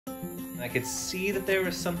I could see that there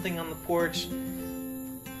was something on the porch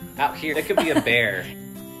out here. It could be a bear.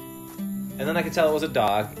 And then I could tell it was a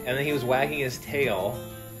dog, and then he was wagging his tail.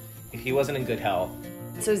 He wasn't in good health.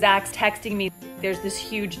 So Zach's texting me, there's this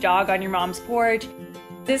huge dog on your mom's porch.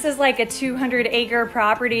 This is like a 200-acre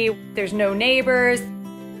property. There's no neighbors.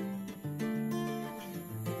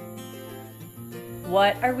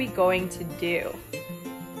 What are we going to do?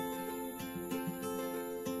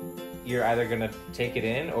 You're either gonna take it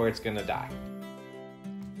in or it's gonna die.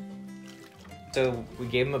 So we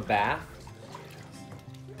gave him a bath.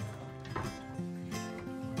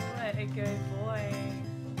 What a good boy.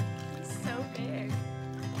 He's so big.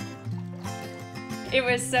 It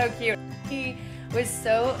was so cute. He was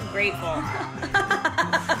so grateful.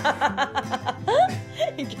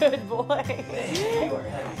 Good boy.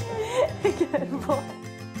 Good boy.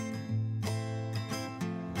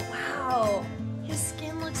 Wow, his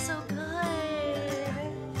skin looks so good.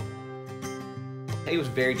 He was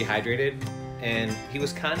very dehydrated and he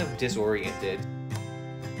was kind of disoriented.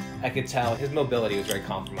 I could tell his mobility was very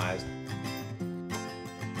compromised.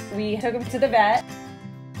 We took him to the vet.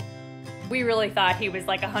 We really thought he was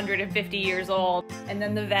like 150 years old. And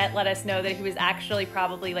then the vet let us know that he was actually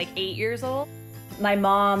probably like 8 years old. My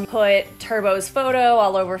mom put Turbo's photo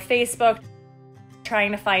all over Facebook,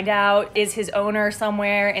 trying to find out, is his owner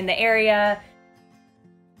somewhere in the area?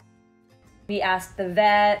 We asked the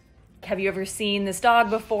vet, have you ever seen this dog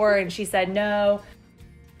before? And she said no.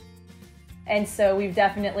 And so we've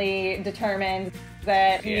definitely determined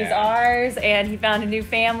that he's ours and he found a new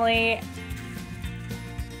family.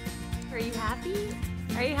 Are you happy?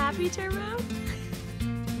 Are you happy, Turbo?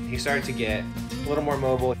 He started to get a little more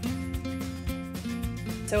mobile.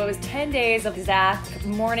 So it was 10 days of Zach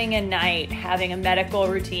morning and night having a medical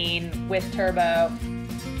routine with Turbo.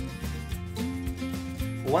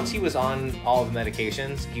 Once he was on all of the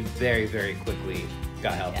medications, he very, very quickly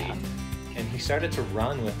got healthy. Yeah. And he started to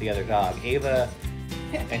run with the other dog, Ava,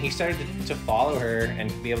 and he started to follow her and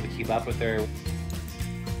be able to keep up with her.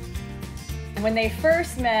 When they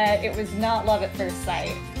first met, it was not love at first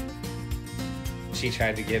sight. She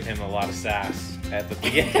tried to give him a lot of sass at the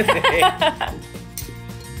beginning.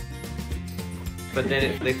 But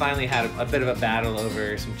then they finally had a bit of a battle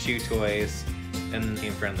over some chew toys and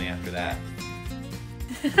became friendly after that.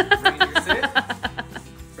 Reindeer sit.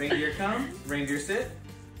 Reindeer come. Reindeer sit.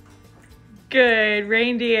 Good,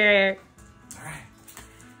 reindeer. All right.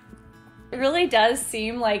 It really does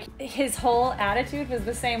seem like his whole attitude was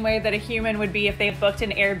the same way that a human would be if they booked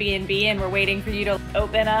an Airbnb and were waiting for you to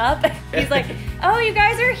open up. He's like, oh, you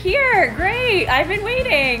guys are here. Great. I've been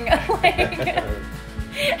waiting.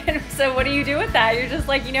 And so what do you do with that? You're just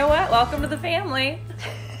like, you know what? Welcome to the family.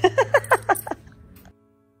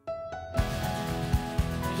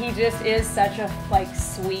 He just is such a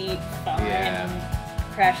sweet, fun,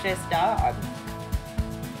 precious dog.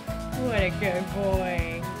 What a good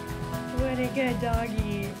boy. What a good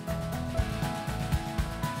doggy.